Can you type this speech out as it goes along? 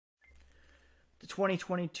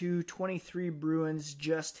2022-23 Bruins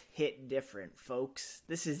just hit different, folks.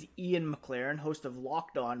 This is Ian McLaren, host of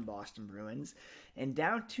Locked On Boston Bruins, and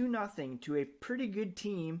down 2-0 to a pretty good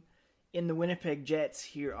team in the Winnipeg Jets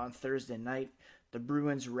here on Thursday night. The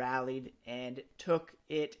Bruins rallied and took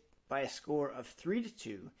it by a score of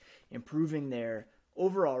 3-2, improving their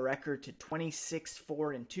overall record to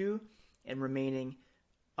 26-4-2 and remaining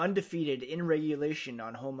undefeated in regulation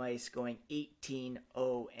on home ice, going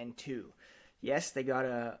 18-0-2. Yes, they got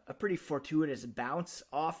a pretty fortuitous bounce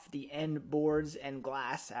off the end boards and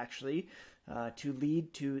glass, actually, to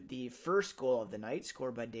lead to the first goal of the night,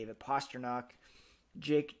 scored by David Pastrnak.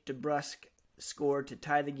 Jake DeBrusk scored to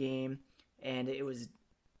tie the game, and it was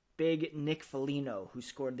big Nick Foligno who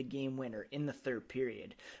scored the game winner in the third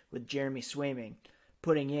period, with Jeremy Swayman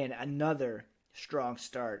putting in another strong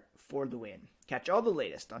start for the win. Catch all the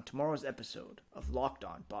latest on tomorrow's episode of Locked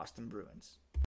On Boston Bruins.